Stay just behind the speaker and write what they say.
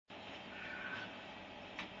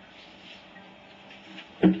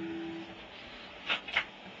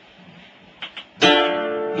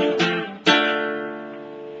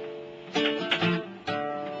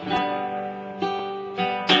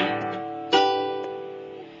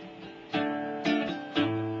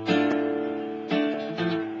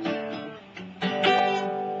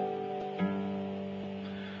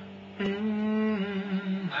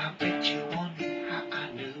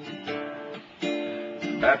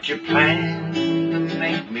Got your plan to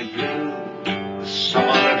make me blue with some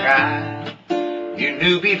other guy you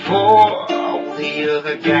knew before all the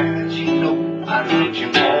other guys. You know I loved you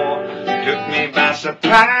more. Took me by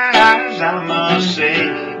surprise, I must say,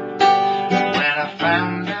 when I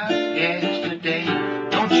found out yesterday.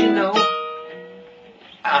 Don't you know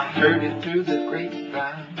I heard it through the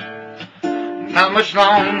grapevine. Not much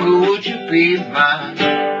longer would you be mine.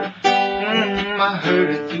 I heard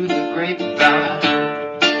it through the grapevine.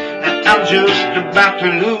 And I'm just about to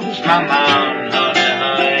lose my mind, honey,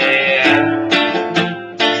 honey, yeah.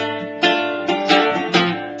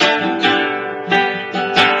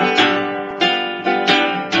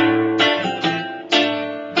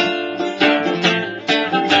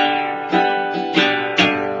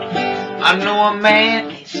 I know a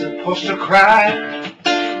man ain't supposed to cry,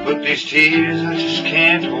 but these tears I just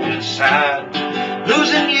can't hold inside.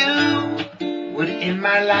 Losing you would end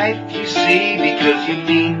my life, you see, because you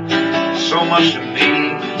mean so much to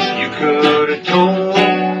me. You could have told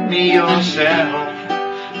me yourself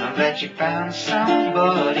that you found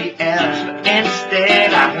somebody else, but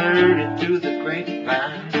instead I heard it through the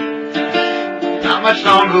grapevine. How much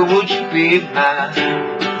longer would you be mine?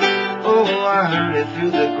 Oh, I heard it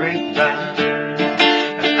through the grapevine.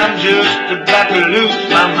 And I'm just about to lose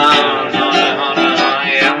my mind, honey, honey,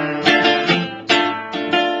 honey, yeah.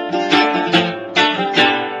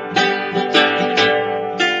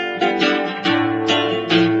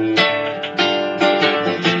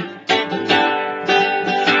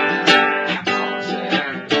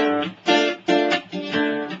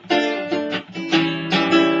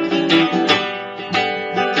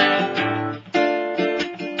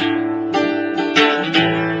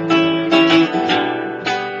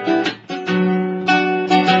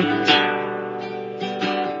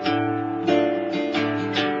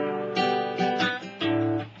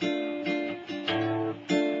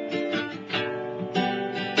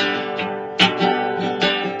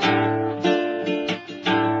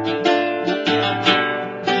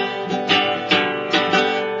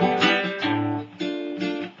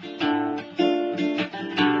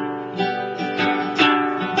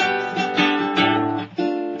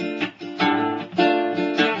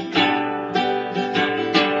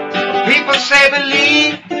 People say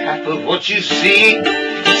believe half of what you see,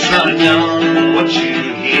 son, young, what you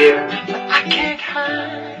hear. But I can't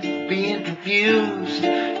hide being confused.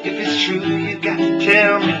 If it's true, you got to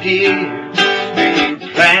tell me, dear. Do you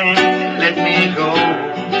plan to let me go?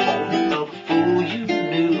 Oh, the fool you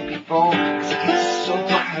knew before. 'Cause I guess so,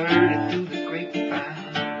 I heard it through the grapevine.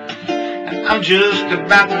 And I'm just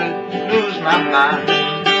about to lose my mind. I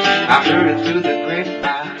heard it through the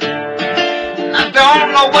grapevine. I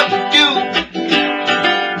don't know what to do.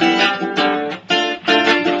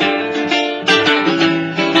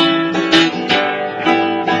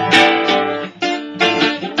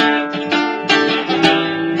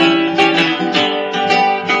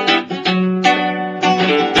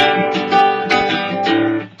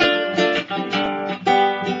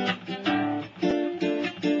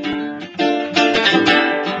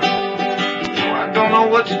 I don't know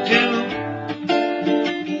what to do.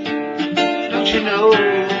 You know,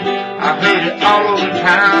 I heard it all over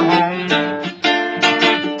town.